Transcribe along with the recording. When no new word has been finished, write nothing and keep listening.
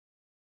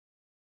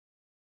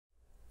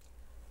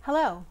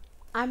Hello,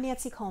 I'm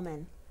Nancy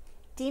Coleman,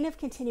 Dean of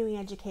Continuing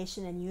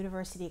Education and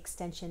University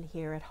Extension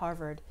here at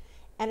Harvard,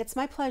 and it's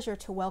my pleasure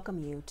to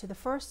welcome you to the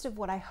first of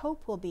what I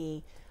hope will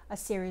be a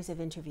series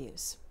of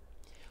interviews.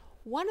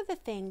 One of the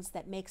things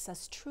that makes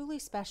us truly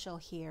special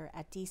here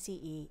at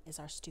DCE is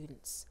our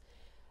students.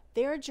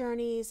 Their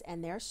journeys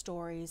and their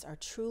stories are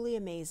truly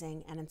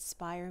amazing and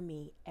inspire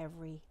me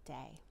every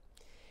day.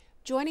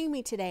 Joining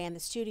me today in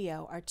the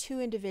studio are two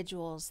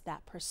individuals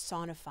that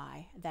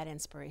personify that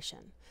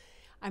inspiration.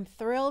 I'm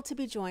thrilled to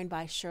be joined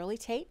by Shirley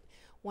Tate,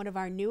 one of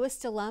our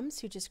newest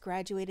alums who just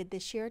graduated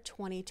this year,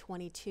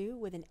 2022,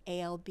 with an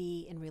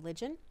ALB in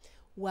religion.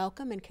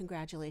 Welcome and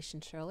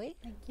congratulations, Shirley.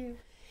 Thank you.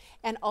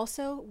 And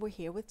also, we're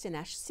here with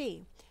Dinesh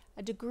C,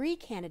 a degree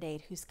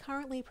candidate who's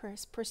currently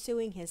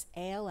pursuing his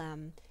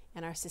ALM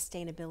in our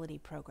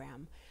sustainability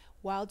program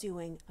while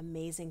doing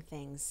amazing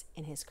things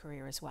in his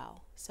career as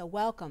well. So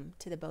welcome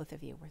to the both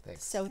of you. We're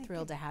so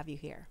thrilled to have you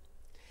here.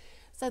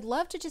 So I'd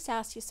love to just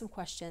ask you some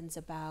questions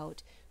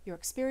about your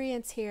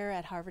experience here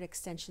at Harvard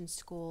Extension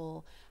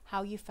School,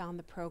 how you found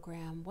the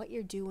program, what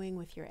you're doing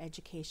with your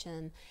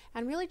education,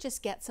 and really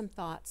just get some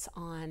thoughts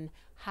on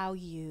how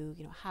you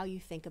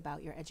think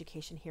about your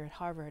education here at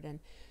Harvard. And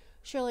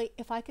Shirley,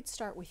 if I could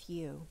start with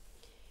you,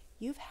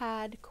 you've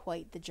had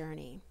quite the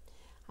journey.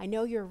 I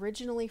know you're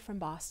originally from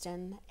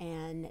Boston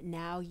and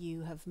now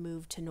you have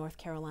moved to North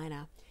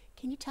Carolina.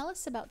 Can you tell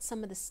us about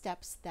some of the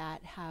steps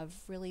that have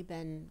really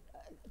been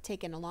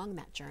taken along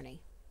that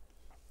journey?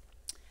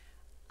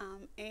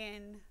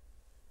 In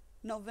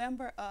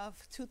November of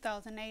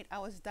 2008, I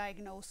was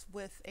diagnosed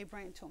with a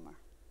brain tumor,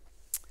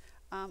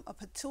 a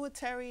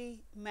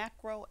pituitary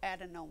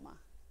macroadenoma,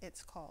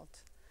 it's called.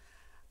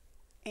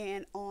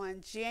 And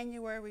on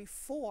January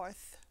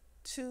 4th,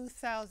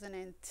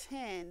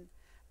 2010,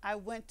 I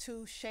went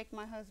to shake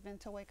my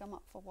husband to wake him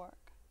up for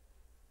work.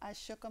 I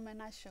shook him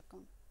and I shook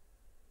him,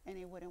 and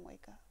he wouldn't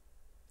wake up.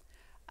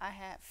 I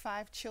had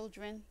 5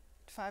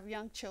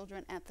 young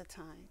children at the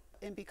time.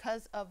 And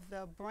because of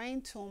the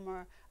brain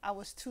tumor, I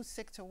was too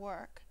sick to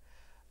work.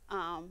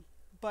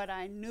 But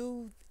I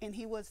knew, and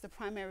he was the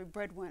primary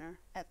breadwinner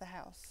at the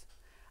house,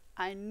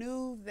 I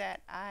knew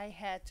that I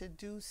had to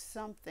do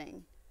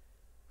something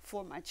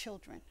for my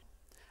children.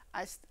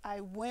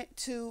 I went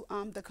to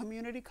the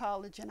community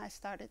college and I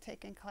started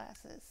taking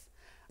classes.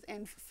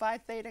 And Phi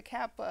Theta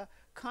Kappa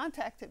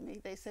contacted me.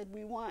 They said,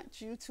 we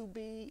want you to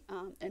be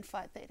in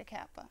Phi Theta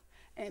Kappa.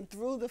 And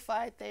through the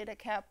Phi Theta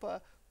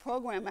Kappa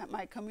program at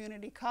my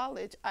community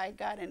college, I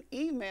got an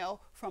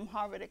email from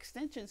Harvard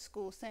Extension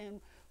School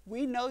saying,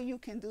 we know you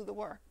can do the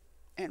work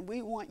and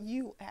we want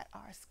you at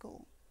our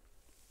school.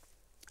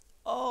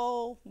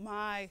 Oh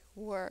my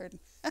word.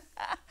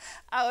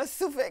 I was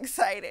super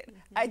excited.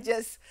 Mm-hmm. I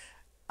just,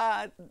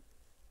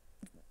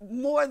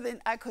 more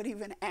than I could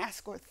even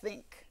ask or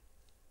think,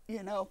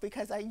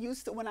 because I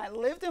used to, when I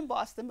lived in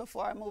Boston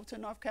before I moved to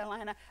North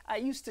Carolina, I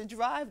used to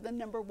drive the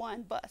number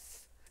 1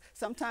 bus.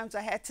 Sometimes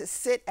I had to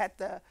sit at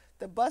the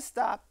bus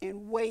stop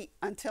and wait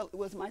until it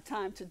was my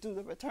time to do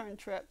the return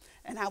trip.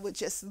 And I would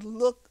just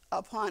look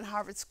upon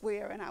Harvard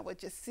Square and I would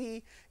just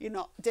see,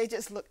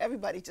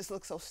 everybody just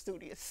looked so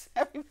studious.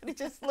 Everybody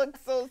just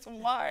looked so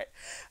smart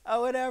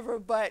or whatever.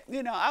 But,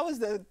 I was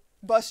the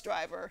bus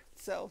driver.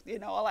 So,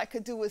 all I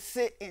could do was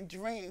sit and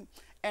dream.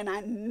 And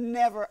I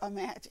never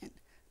imagined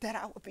that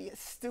I would be a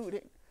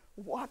student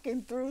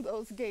walking through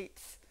those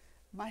gates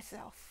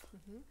myself.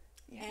 Mm-hmm.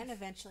 Yes. And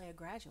eventually a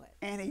graduate.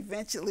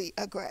 Absolutely,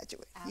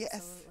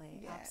 yes.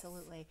 Yes.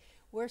 Absolutely.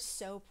 We're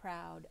so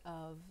proud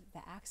of the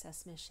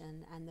Access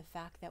mission and the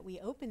fact that we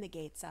open the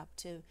gates up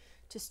to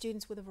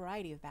students with a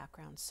variety of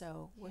backgrounds.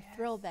 So we're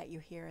thrilled that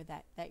you're here,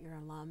 that you're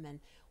an alum, and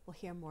we'll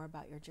hear more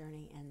about your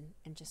journey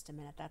in just a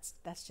minute.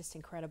 That's just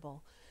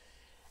incredible.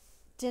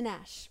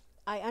 Dinesh,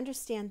 I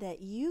understand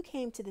that you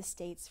came to the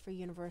States for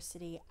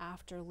university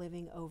after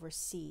living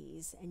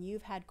overseas, and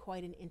you've had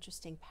quite an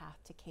interesting path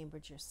to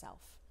Cambridge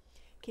yourself.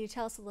 Can you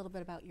tell us a little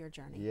bit about your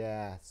journey?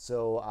 Yeah,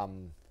 so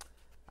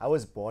I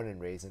was born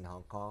and raised in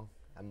Hong Kong.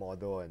 I'm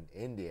although an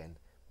Indian,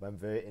 but I'm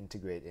very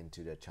integrated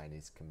into the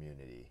Chinese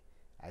community.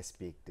 I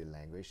speak the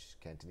language,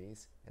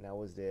 Cantonese, and I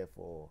was there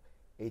for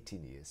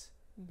 18 years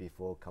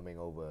before coming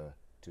over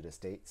to the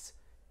States,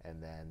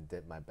 and then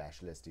did my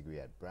bachelor's degree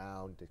at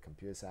Brown, did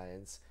computer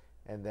science,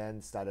 and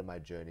then started my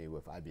journey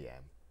with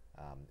IBM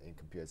in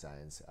computer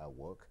science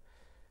work.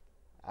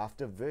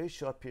 After a very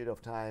short period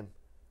of time,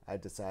 I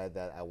decided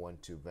that I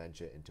want to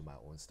venture into my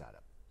own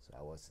startup. So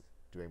I was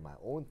doing my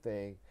own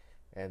thing,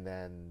 and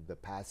then the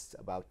past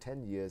about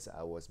 10 years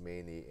I was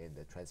mainly in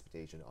the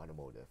transportation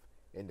automotive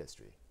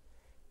industry.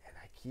 And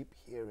I keep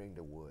hearing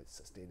the word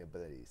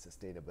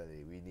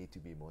sustainability, we need to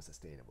be more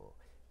sustainable.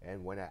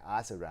 And when I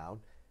ask around,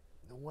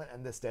 no one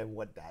understands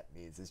what that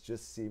means. It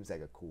just seems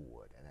like a cool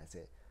word. And I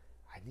said,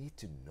 I need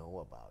to know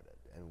about it.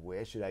 And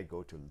where should I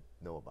go to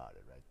know about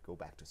it, right? Go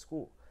back to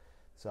school.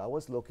 So I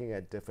was looking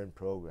at different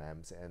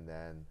programs, and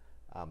then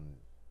I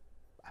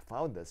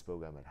found this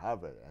program at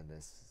Harvard, and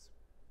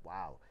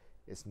wow,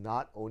 it's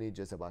not only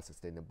just about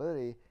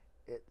sustainability,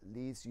 it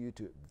leads you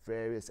to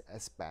various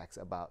aspects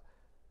about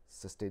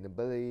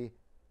sustainability,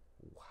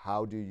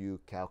 how do you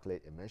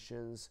calculate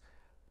emissions,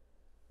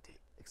 the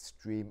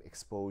extreme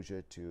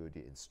exposure to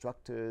the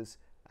instructors.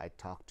 I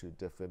talked to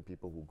different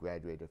people who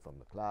graduated from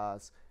the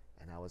class,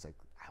 and I was like,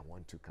 I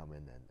want to come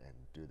in and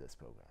do this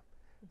program.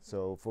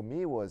 So for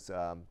me, it was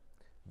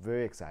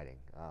very exciting.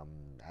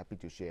 Happy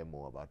to share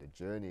more about the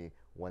journey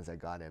once I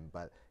got in,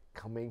 but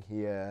coming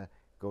here,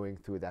 going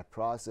through that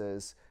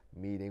process,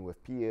 meeting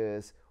with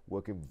peers,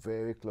 working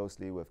very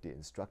closely with the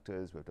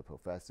instructors, with the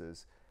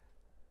professors,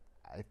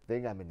 I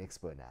think I'm an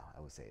expert now,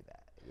 I would say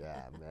that.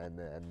 Yeah,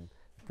 and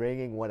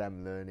bringing what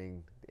I'm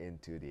learning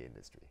into the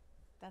industry.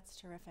 That's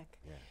terrific.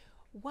 Yeah.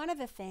 One of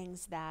the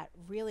things that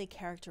really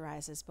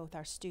characterizes both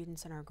our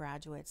students and our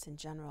graduates in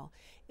general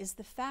is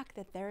the fact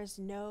that there is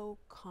no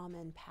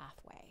common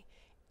pathway.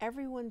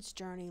 Everyone's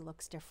journey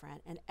looks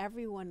different, and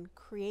everyone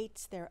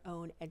creates their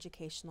own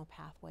educational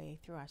pathway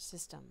through our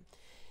system.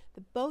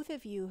 Both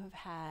of you have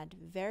had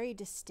very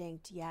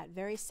distinct yet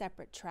very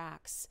separate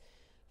tracks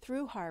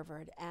through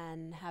Harvard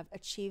and have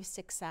achieved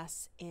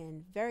success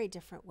in very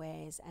different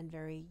ways and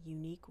very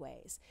unique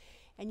ways.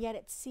 And yet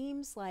it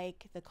seems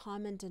like the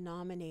common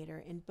denominator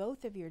in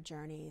both of your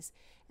journeys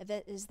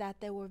is that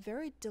there were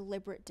very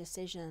deliberate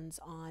decisions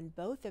on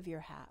both of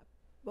your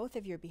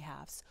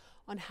behalves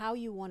on how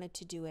you wanted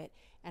to do it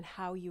and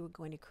how you were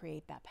going to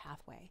create that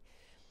pathway.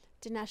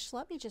 Dinesh,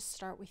 let me just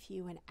start with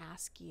you and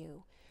ask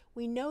you,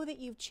 we know that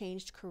you've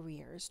changed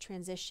careers,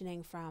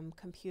 transitioning from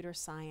computer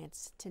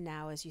science to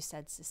now, as you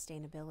said,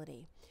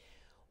 sustainability.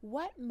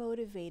 What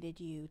motivated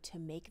you to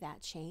make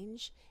that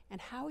change, and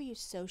how are you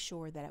so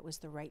sure that it was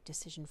the right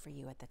decision for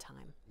you at the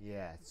time?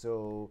 Yeah,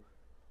 so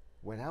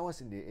when I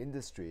was in the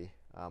industry,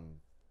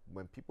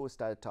 when people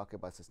started talking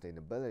about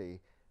sustainability,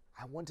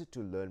 I wanted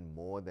to learn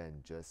more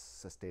than just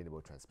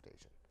sustainable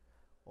transportation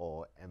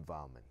or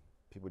environment.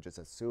 People just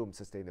assume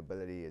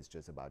sustainability is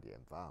just about the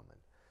environment.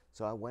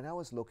 So when I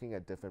was looking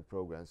at different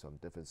programs from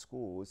different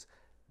schools,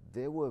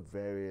 there were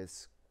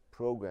various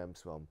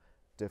programs from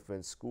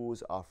different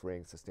schools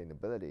offering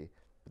sustainability,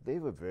 but they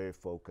were very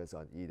focused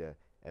on either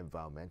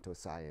environmental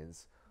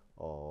science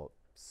or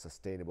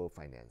sustainable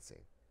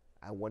financing.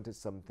 I wanted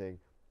something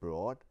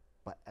broad,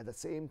 but at the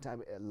same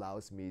time, it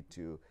allows me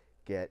to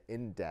get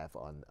in depth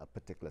on a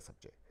particular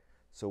subject.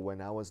 So when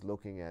I was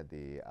looking at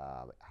the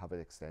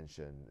Harvard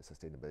Extension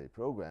Sustainability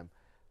Program,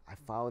 I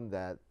found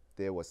that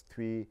there was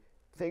three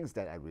things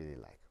that I really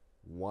like.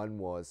 One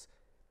was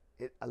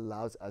it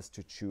allows us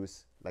to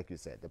choose, like you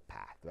said, the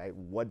path, right?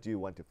 What do you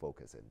want to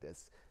focus in?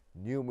 There's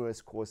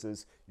numerous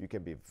courses. You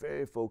can be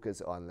very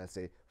focused on, let's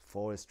say,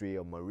 forestry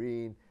or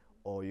marine,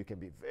 or you can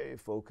be very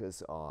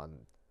focused on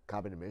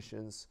carbon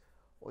emissions,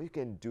 or you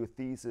can do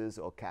thesis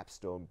or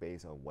capstone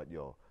based on what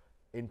your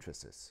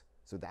interest is.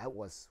 So that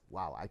was,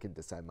 wow, I can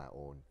design my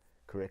own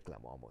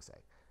curriculum almost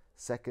like.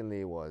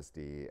 Secondly was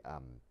the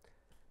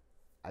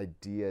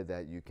idea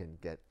that you can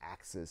get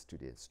access to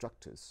the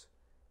instructors.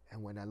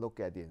 And when I look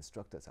at the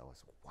instructors, I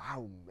was,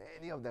 wow,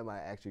 many of them are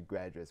actually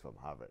graduates from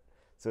Harvard.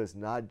 So it's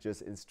not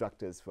just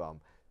instructors from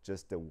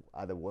just the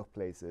other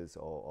workplaces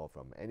or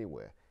from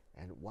anywhere.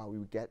 And wow,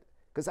 we get,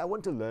 because I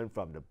want to learn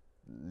from the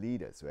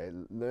leaders, right?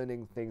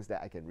 Learning things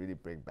that I can really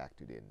bring back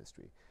to the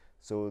industry.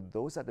 So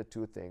those are the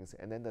two things.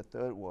 And then the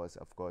third was,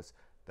 of course,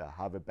 the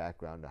Harvard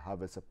background, the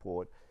Harvard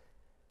support.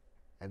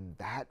 And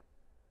that,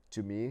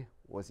 to me,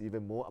 was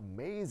even more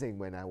amazing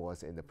when I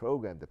was in the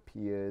program. The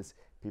peers,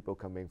 people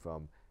coming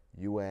from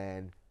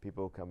UN,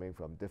 people coming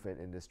from different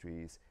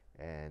industries,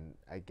 and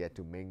I get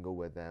to mingle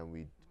with them.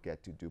 We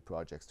get to do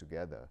projects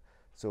together.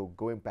 So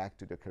going back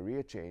to the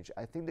career change,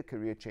 I think the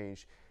career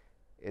change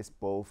is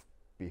both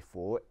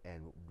before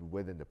and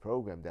within the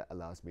program that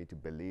allows me to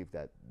believe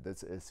that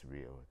this is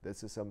real.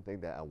 This is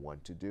something that I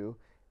want to do,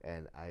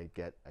 and I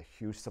get a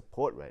huge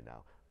support right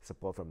now,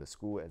 support from the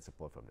school and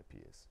support from the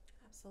peers.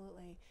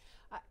 Absolutely.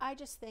 I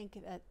just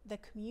think that the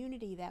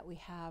community that we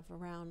have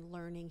around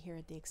learning here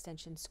at the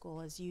Extension School,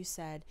 as you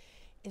said,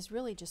 is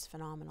really just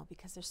phenomenal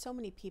because there's so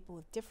many people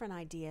with different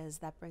ideas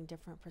that bring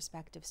different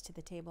perspectives to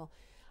the table.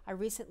 I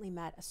recently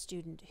met a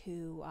student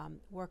who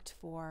worked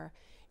for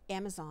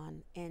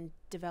Amazon in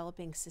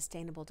developing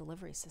sustainable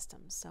delivery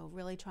systems. So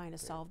really trying to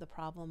solve the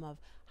problem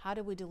of how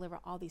do we deliver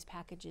all these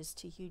packages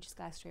to huge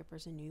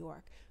skyscrapers in New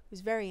York,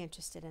 who's very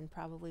interested and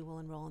probably will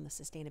enroll in the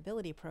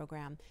sustainability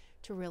program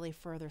to really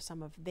further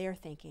some of their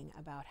thinking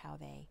about how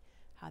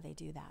they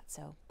do that.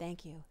 So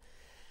thank you.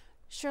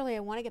 Shirley, I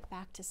want to get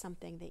back to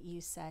something that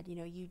you said. You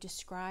know, you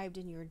described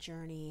in your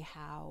journey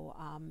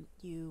how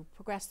you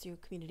progressed through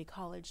community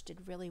college,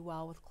 did really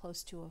well with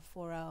close to a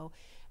 4.0,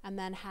 and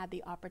then had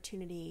the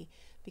opportunity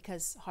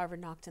because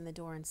Harvard knocked on the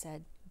door and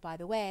said, by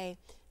the way,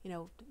 you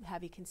know,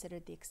 have you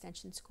considered the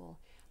Extension School?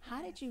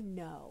 How did you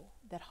know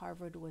that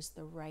Harvard was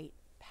the right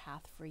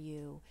path for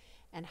you?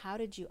 And how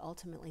did you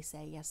ultimately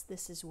say, yes,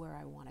 this is where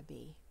I want to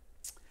be?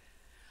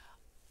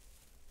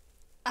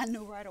 I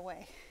knew right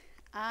away.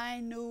 I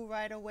knew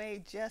right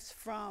away just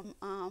from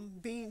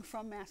being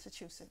from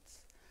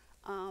Massachusetts,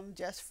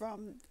 just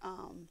from,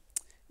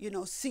 you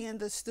know, seeing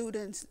the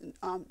students,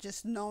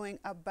 just knowing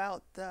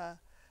about the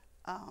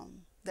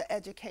the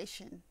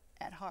education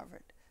at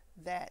Harvard,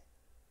 that,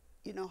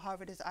 you know,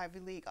 Harvard is Ivy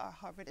League, or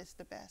Harvard is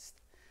the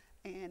best.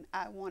 And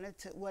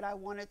what I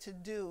wanted to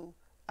do,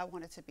 I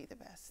wanted to be the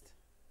best.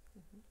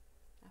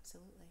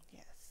 Absolutely.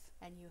 Yes.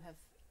 And you have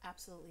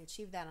absolutely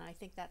achieved that. And I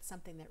think that's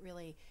something that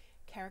really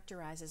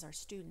characterizes our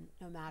student,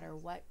 no matter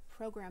what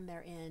program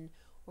they're in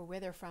or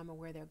where they're from or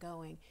where they're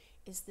going,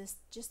 is this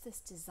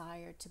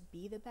desire to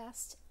be the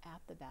best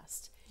at the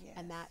best. Yes.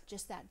 And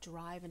that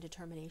drive and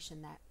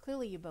determination that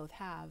clearly you both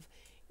have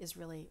is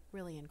really,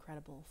 really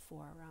incredible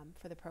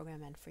for the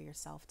program and for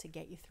yourself to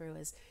get you through.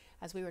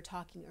 As we were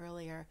talking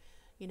earlier,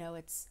 you know,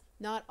 it's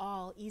not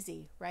all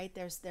easy, right?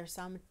 There's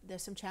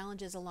some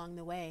challenges along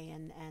the way,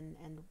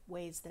 and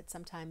ways that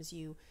sometimes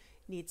you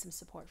need some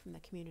support from the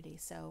community.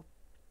 So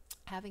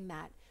having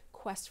that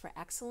quest for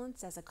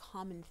excellence as a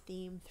common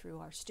theme through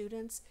our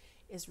students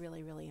is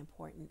really, really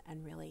important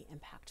and really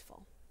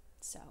impactful.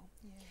 So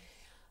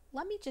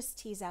let me just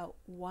tease out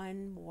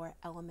one more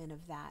element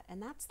of that, and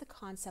that's the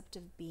concept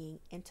of being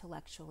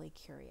intellectually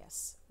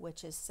curious,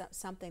 which is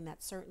something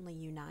that certainly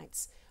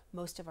unites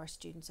most of our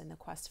students in the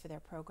quest for their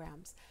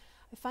programs.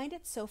 I find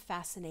it so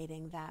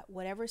fascinating that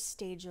whatever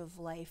stage of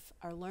life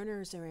our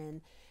learners are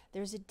in,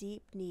 there's a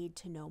deep need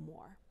to know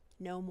more.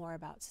 Know more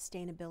about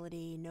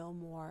sustainability, know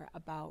more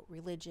about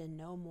religion,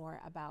 know more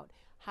about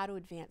how to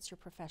advance your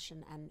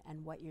profession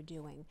and what you're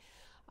doing.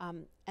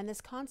 And this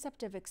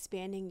concept of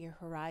expanding your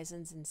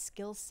horizons and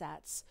skill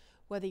sets,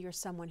 whether you're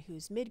someone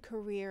who's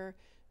mid-career,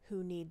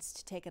 who needs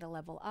to take it a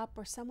level up,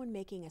 or someone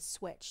making a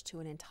switch to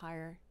an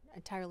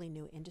entirely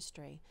new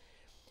industry.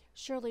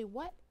 Shirley,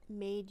 what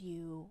made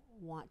you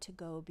want to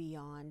go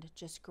beyond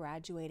just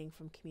graduating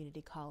from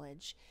community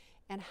college?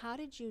 And how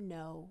did you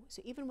know,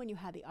 so even when you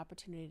had the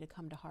opportunity to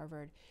come to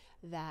Harvard,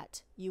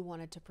 that you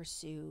wanted to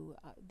pursue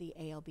the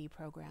ALB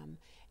program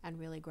and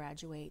really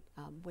graduate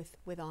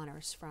with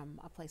honors from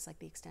a place like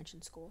the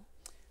Extension School?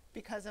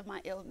 Because of my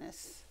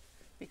illness.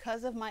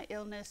 Because of my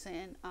illness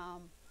and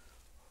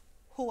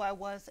who I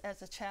was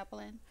as a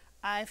chaplain,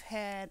 I've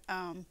had,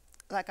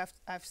 like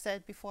I've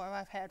said before,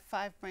 I've had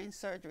 5 brain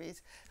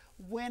surgeries.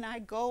 When I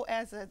go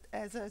as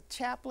a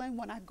chaplain,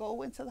 when I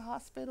go into the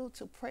hospital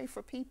to pray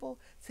for people,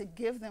 to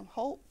give them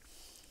hope,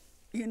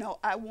 you know,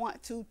 I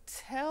want to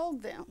tell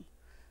them,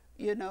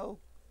 you know,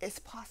 it's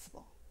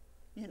possible.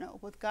 You know,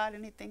 with God,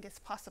 anything is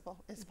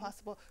possible. It's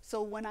possible.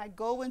 So when I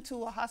go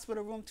into a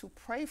hospital room to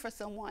pray for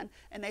someone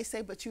and they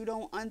say, but you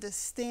don't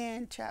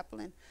understand,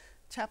 Chaplain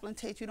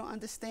Tate, you don't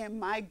understand,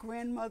 my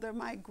grandmother,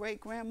 my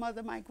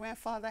great-grandmother, my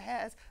grandfather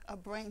has a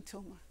brain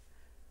tumor.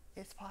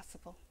 It's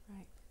possible.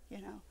 Right.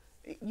 You know.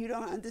 You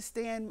don't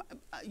understand,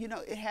 you know,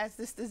 it has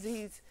this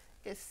disease.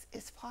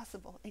 It's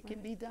possible. It can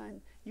be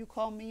done. You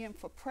call me in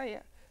for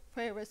prayer.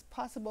 Prayer is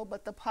possible,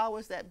 but the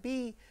powers that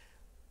be,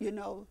 you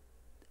know,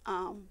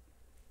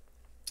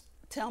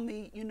 tell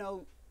me, you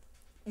know,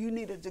 you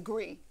need a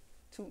degree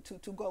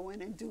to go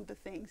in and do the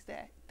things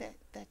that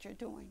you're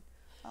doing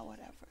or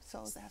whatever.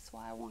 So that's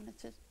why I wanted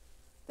to.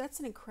 That's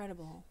an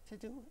incredible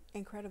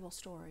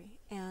story.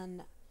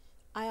 And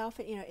I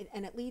often, you know,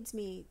 and it leads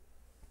me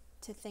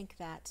to think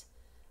that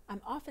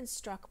I'm often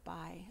struck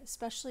by,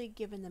 especially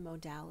given the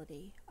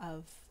modality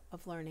of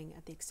learning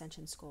at the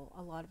Extension School,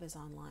 a lot of it is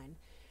online.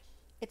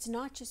 It's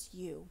not just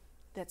you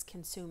that's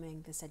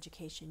consuming this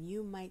education.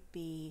 You might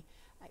be,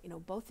 you know,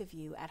 both of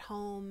you at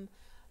home.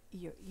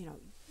 You know,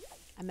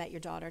 I met your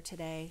daughter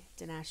today,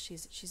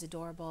 Dinesh. She's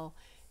adorable.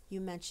 You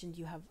mentioned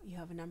you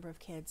have a number of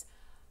kids.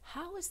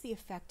 How is the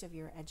effect of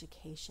your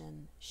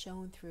education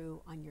shown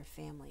through on your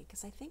family?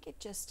 Because I think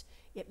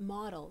it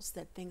models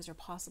that things are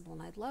possible.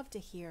 And I'd love to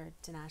hear,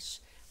 Dinesh,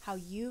 how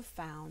you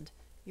found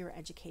your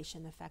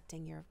education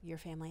affecting your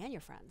family and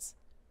your friends.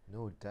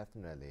 No,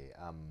 definitely.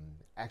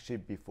 Actually,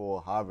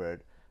 before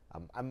Harvard,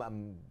 I'm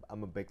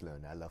a big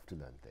learner. I love to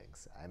learn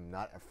things. I'm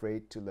not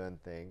afraid to learn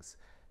things.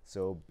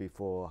 So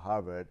before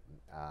Harvard,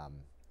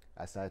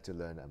 I started to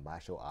learn a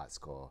martial arts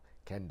called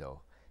Kendo.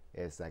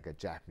 It's like a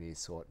Japanese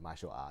sword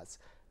martial arts.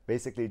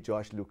 Basically,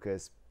 George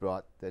Lucas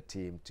brought the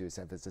team to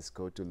San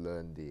Francisco to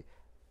learn the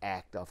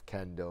act of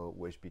Kendo,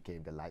 which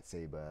became the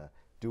lightsaber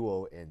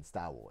duo in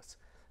Star Wars.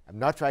 I'm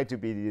not trying to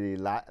be the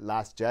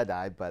last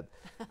Jedi, but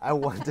I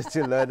wanted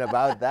to learn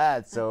about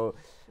that. So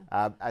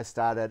I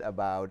started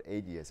about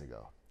 8 years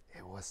ago.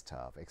 It was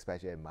tough,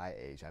 especially at my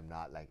age. I'm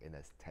not like in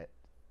the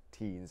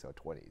teens or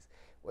 20s. It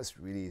was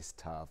really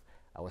tough.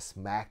 I was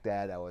smacked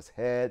at, I was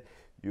hit.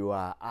 You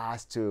are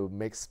asked to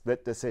make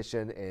split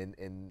decision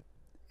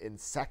in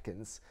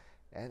seconds.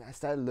 And I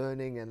started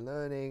learning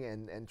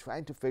and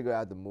trying to figure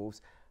out the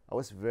moves. I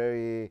was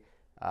very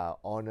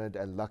honored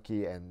and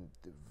lucky and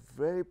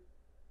very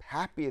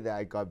happy that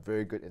I got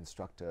very good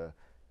instructor,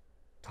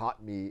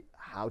 taught me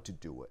how to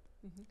do it.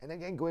 And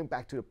again, going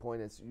back to the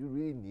point is you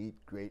really need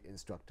great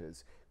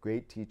instructors,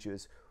 great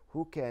teachers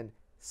who can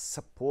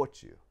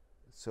support you.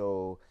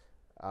 So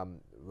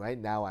right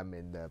now I'm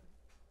in the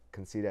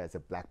considered as a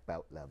black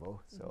belt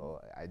level,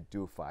 so I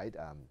do fight.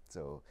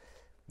 So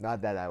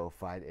not that I will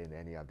fight in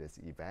any of these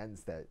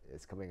events that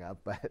is coming up,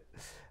 but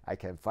I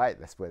can fight,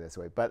 let's put it this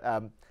way. But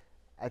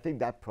I think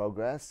that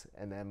progress,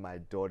 and then my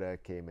daughter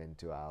came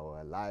into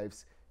our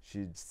lives.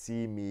 She'd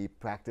see me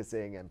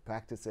practicing and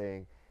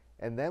practicing.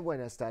 And then when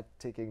I start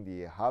taking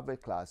the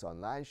Harvard class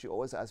online, she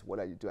always asks, what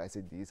are you doing? I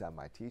said, these are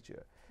my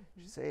teacher.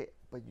 She say,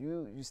 but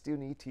you still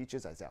need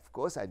teachers? I said, of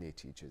course I need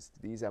teachers.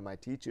 These are my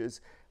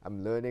teachers.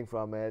 I'm learning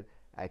from it.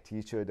 I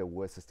teach her the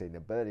word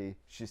sustainability.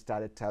 She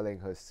started telling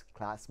her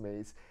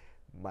classmates,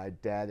 my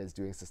dad is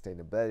doing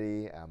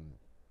sustainability.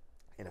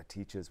 You know,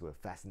 teachers were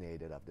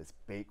fascinated of this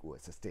big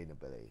word,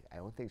 sustainability. I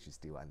don't think she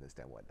still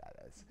understands what that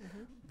is.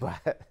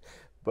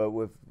 But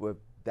with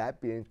that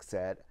being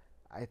said,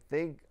 I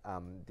think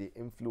the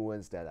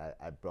influence that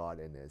I brought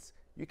in is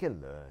you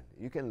can learn.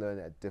 You can learn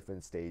at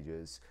different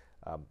stages.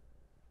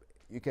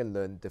 You can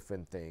learn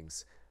different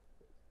things.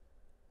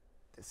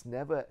 There's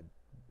never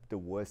the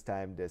worst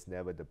time. There's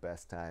never the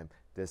best time.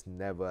 There's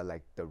never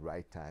like the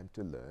right time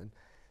to learn.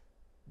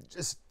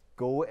 Just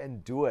go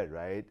and do it,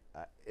 right?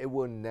 It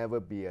will never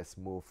be a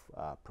smooth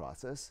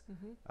process.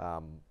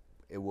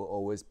 It will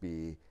always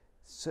be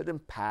certain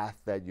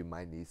path that you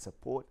might need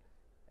support.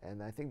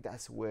 And I think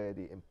that's where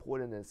the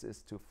importance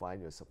is to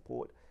find your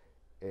support.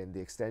 In the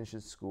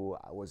extension school,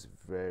 I was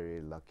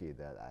very lucky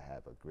that I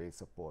have a great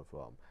support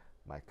from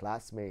my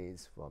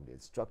classmates, from the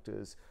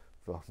instructors,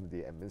 from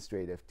the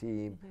administrative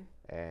team,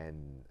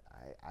 and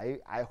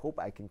I hope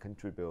I can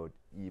contribute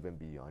even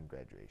beyond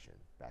graduation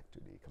back to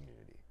the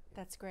community.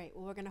 That's great.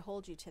 Well, we're going to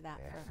hold you to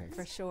that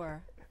for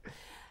sure.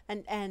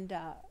 And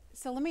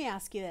so let me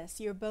ask you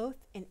this. You're both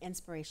an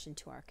inspiration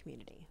to our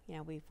community. You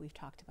know, we've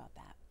talked about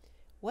that.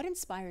 What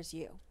inspires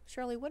you?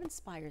 Shirley, what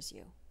inspires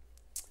you?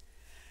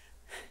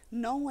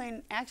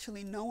 Knowing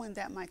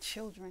that my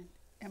children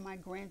and my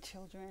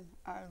grandchildren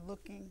are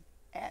looking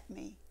at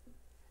me,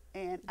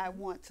 and I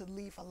want to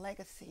leave a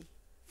legacy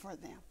for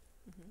them.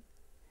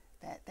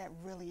 That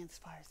really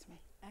inspires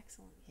me.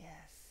 Excellent.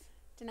 Yes.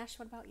 Dinesh,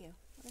 what about you?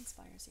 What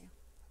inspires you?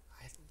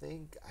 I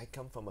think I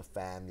come from a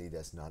family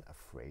that's not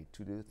afraid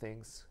to do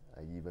things.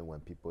 Even when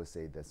people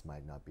say this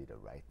might not be the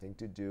right thing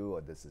to do,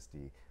 or this is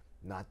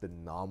not the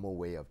normal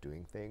way of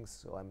doing things.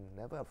 So I'm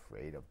never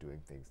afraid of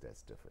doing things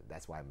that's different.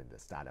 That's why I'm in the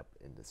startup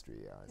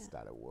industry,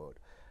 startup world.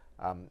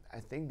 I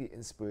think the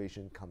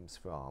inspiration comes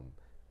from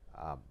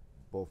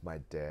both my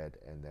dad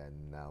and then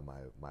now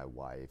my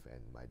wife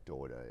and my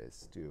daughter,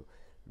 is to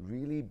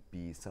really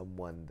be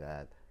someone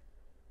that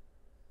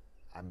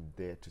I'm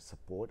there to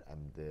support.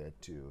 I'm there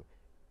to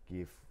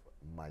give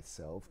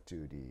myself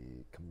to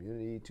the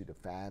community, to the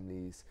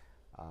families,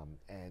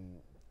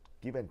 and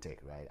give and take,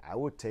 right? I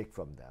will take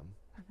from them,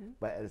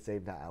 but at the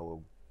same time, I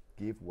will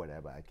give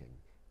whatever I can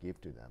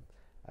give to them.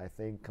 I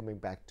think coming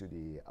back to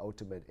the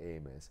ultimate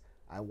aim is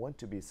I want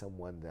to be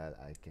someone that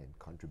I can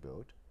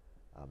contribute,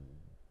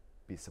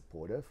 be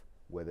supportive,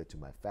 whether to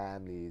my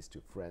families,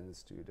 to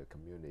friends, to the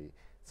community,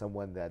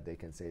 someone that they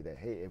can say that,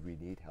 hey, if we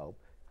need help,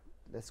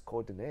 let's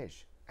call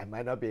Dinesh. I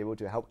might not be able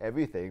to help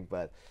everything,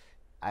 but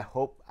I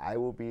hope I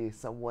will be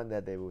someone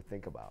that they will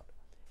think about.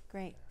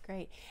 Great,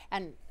 great.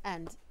 And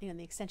you know,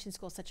 the extension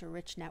school is such a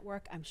rich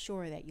network. I'm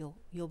sure that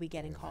you'll be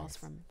getting calls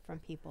from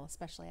people,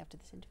 especially after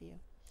this interview.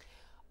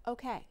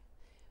 Okay,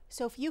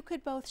 so if you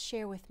could both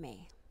share with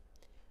me,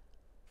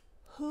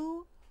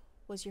 who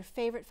was your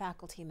favorite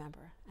faculty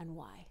member and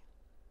why?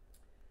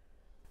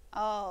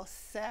 Oh,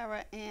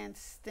 Sarah Ann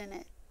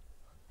Stinnett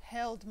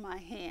held my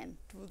hand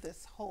through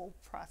this whole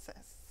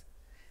process.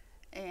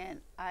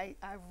 And I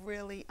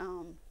really,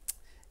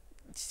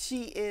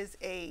 she is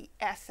a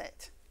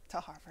asset to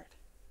Harvard.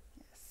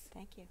 Yes.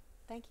 Thank you.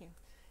 Thank you.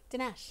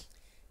 Dinesh.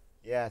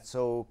 Yeah,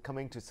 so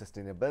coming to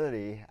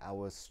sustainability, I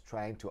was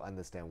trying to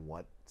understand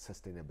what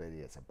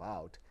sustainability is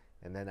about.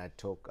 And then I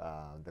took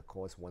the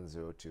course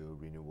 102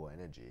 Renewable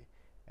Energy.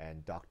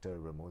 And Dr.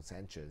 Ramon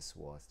Sanchez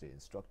was the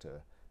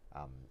instructor.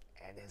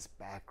 And his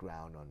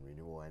background on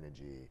renewable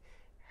energy,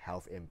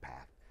 health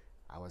impact,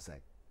 I was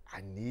like,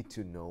 I need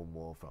to know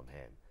more from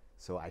him.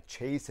 So I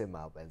chased him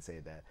up and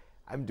said that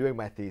I'm doing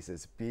my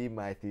thesis, be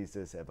my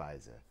thesis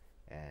advisor.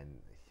 And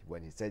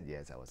when he said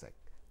yes, I was like,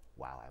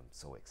 wow, I'm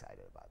so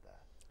excited about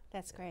that.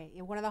 That's great. You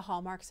know, one of the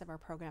hallmarks of our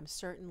program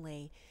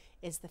certainly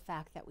is the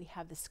fact that we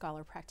have the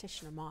scholar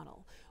practitioner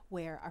model,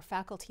 where our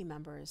faculty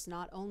members,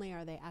 not only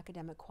are they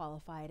academically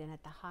qualified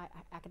at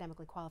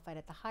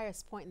the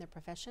highest point in their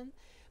profession,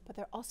 but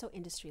they're also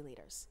industry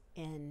leaders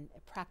in a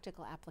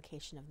practical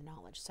application of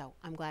knowledge. So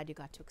I'm glad you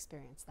got to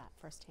experience that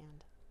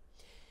firsthand.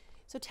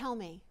 So tell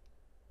me,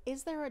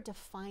 is there a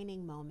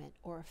defining moment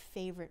or a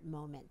favorite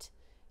moment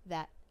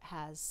that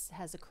has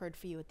occurred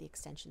for you at the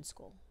Extension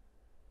School?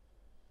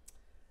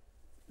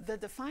 The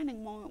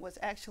defining moment was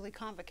actually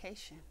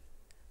convocation.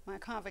 My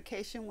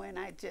convocation, when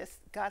I just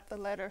got the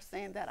letter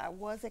saying that I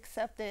was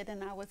accepted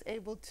and I was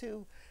able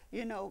to,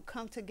 you know,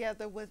 come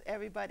together with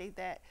everybody,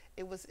 that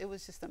it was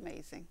just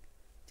amazing,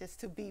 just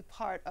to be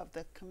part of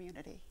the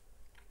community.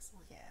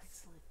 Excellent. Yes.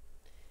 Excellent.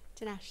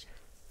 Dinesh.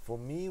 For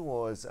me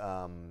was,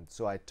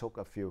 so I took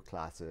a few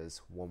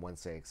classes,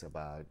 116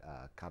 about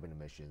carbon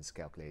emissions,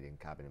 calculating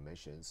carbon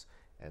emissions,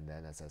 and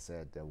then as I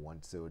said, the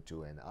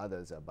 102 and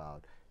others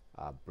about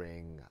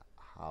bring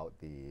how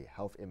the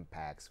health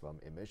impacts from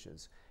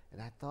emissions.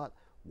 And I thought,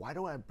 why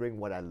don't I bring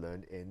what I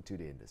learned into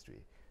the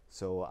industry?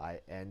 So I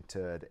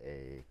entered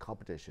a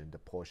competition, the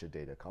Porsche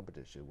Data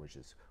Competition, which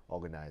is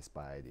organized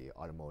by the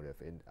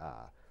automotive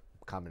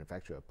car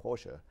manufacturer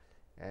Porsche.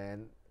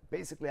 And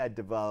basically I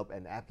developed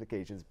an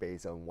applications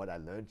based on what I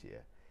learned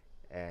here.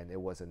 And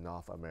it was a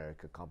North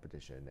America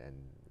competition, and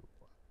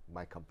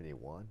my company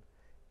won.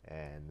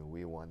 And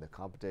we won the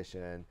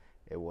competition.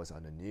 It was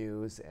on the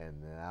news,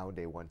 and now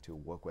they want to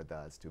work with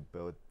us to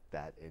build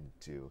that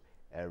into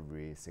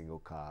every single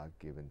car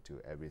given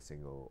to every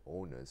single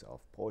owners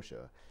of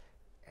Porsche.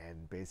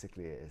 And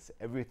basically it's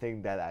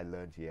everything that I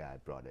learned here, I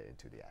brought it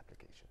into the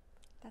application.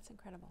 That's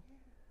incredible.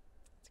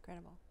 That's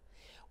incredible.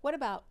 What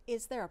about,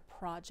 is there a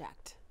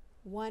project,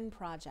 one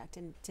project,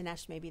 and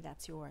Dinesh, maybe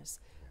that's yours,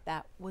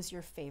 that was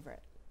your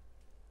favorite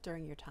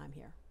during your time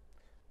here?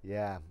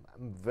 Yeah,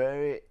 I'm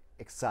very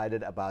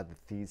excited about the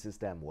thesis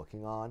that I'm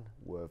working on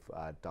with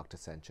Dr.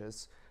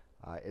 Sanchez.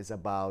 It's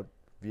about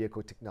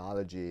vehicle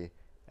technology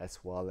as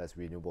well as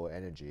renewable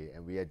energy,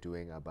 and we are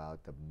doing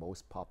about the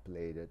most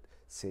populated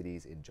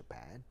cities in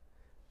Japan,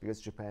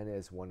 because Japan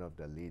is one of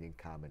the leading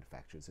car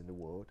manufacturers in the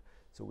world.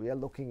 So we are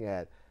looking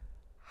at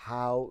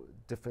how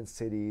different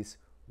cities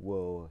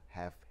will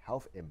have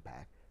health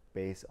impact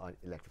based on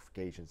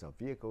electrifications of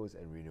vehicles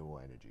and renewable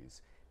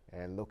energies,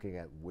 and looking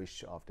at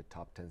which of the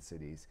top 10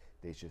 cities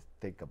they should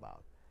think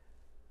about.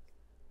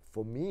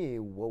 For me,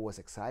 what was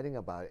exciting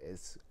about it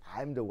is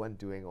I'm the one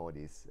doing all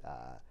this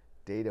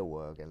data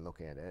work and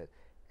looking at it,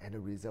 and the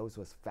results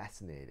was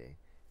fascinating.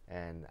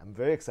 And I'm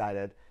very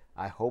excited.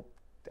 I hope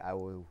I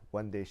will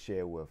one day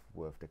share with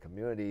the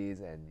communities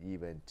and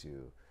even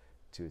to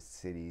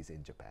cities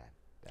in Japan.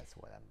 That's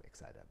what I'm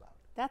excited about.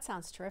 That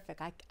sounds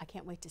terrific. I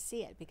can't wait to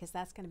see it, because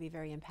that's going to be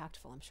very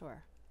impactful, I'm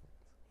sure.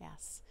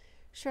 Yes.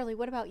 Shirley,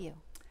 what about you?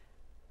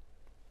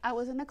 I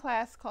was in a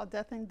class called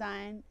Death and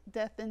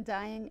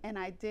Dying, and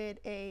I did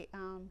a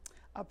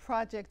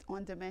project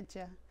on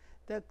dementia.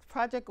 The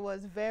project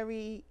was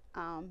very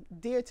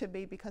dear to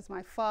me because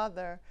my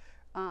father,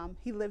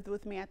 he lived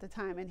with me at the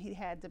time, and he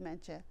had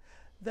dementia.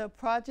 The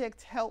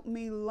project helped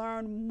me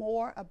learn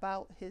more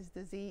about his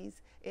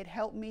disease. It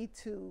helped me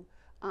to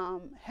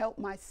help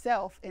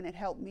myself, and it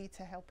helped me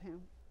to help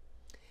him.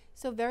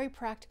 So very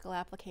practical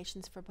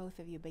applications for both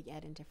of you, but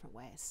yet in different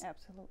ways.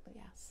 Absolutely.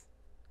 Yes.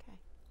 Okay.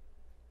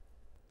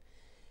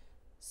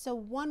 So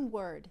one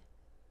word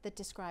that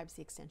describes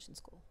the Extension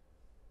School.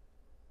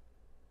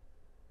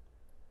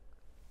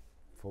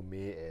 For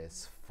me,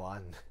 it's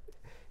fun.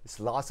 It's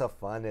lots of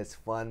fun. It's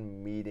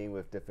fun meeting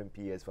with different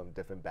peers from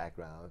different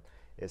backgrounds.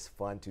 It's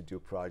fun to do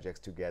projects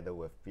together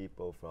with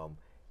people from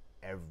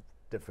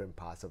different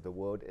parts of the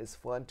world. It's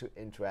fun to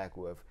interact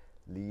with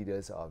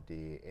leaders of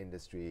the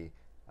industry,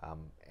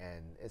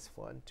 and it's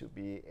fun to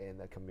be in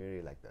a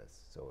community like this.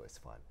 So it's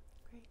fun.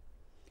 Great.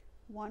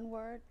 One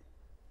word,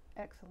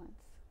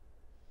 excellence.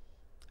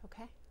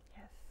 Okay.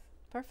 Yes.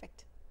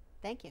 Perfect.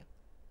 Thank you.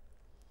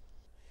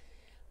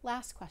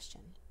 Last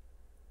question.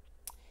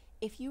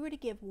 If you were to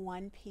give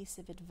one piece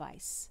of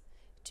advice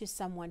to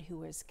someone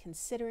who is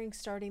considering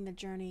starting the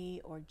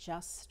journey or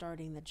just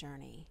starting the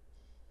journey,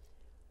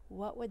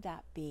 what would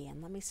that be?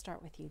 And let me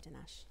start with you,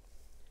 Dinesh.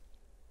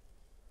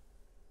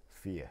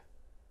 Fear.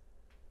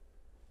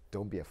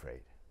 Don't be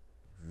afraid.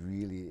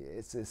 Really,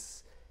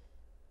 it's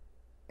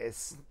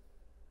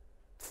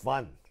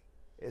fun.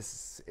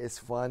 It's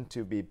fun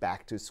to be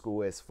back to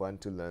school. It's fun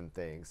to learn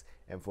things.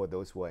 And for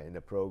those who are in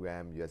the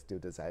program, you're still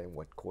deciding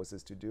what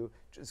courses to do,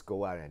 just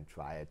go out and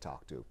try and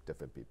talk to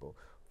different people.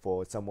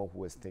 For someone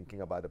who is thinking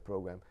about the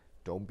program,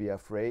 don't be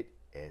afraid.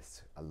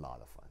 It's a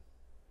lot of fun.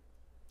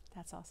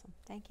 That's awesome.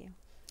 Thank you.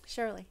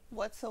 Shirley.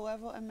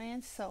 Whatsoever a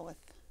man soweth,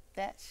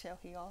 that shall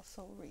he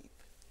also reap.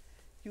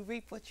 You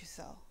reap what you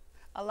sow.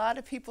 A lot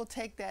of people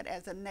take that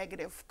as a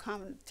negative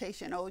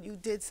connotation. Oh, you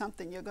did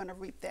something, you're going to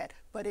reap that.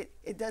 But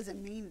it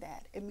doesn't mean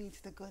that. It means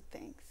the good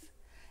things.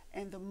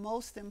 And the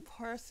most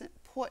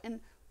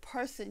important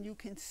person you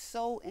can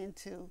sow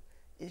into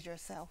is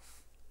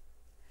yourself.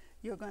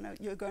 You're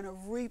gonna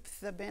reap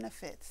the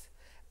benefits,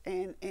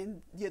 and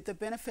the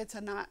benefits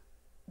are not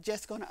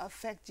just going to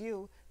affect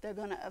you. They're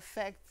going to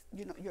affect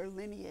your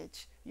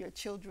lineage, your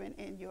children,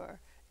 and your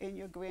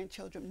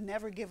grandchildren.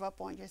 Never give up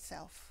on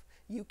yourself.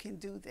 You can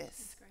do this.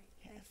 That's great.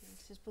 Yes. Thank you.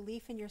 It's just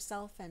belief in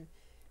yourself and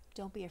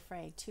don't be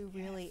afraid. Two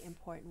really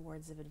important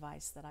words of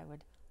advice that I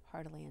would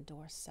heartily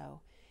endorse.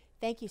 So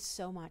thank you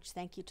so much.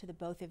 Thank you to the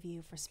both of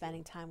you for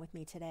spending time with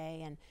me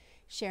today and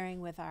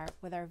sharing with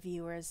our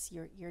viewers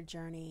your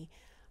journey.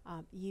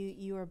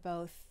 You are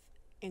both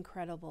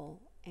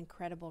incredible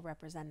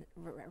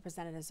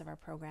representatives of our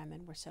program,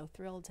 and we're so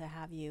thrilled to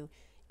have you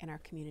in our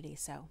community.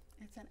 So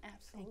it's an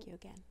absolute thank you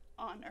again.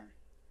 Honor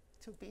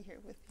to be here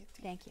with you.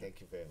 Thank you.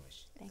 Thank you very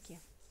much. Thank you.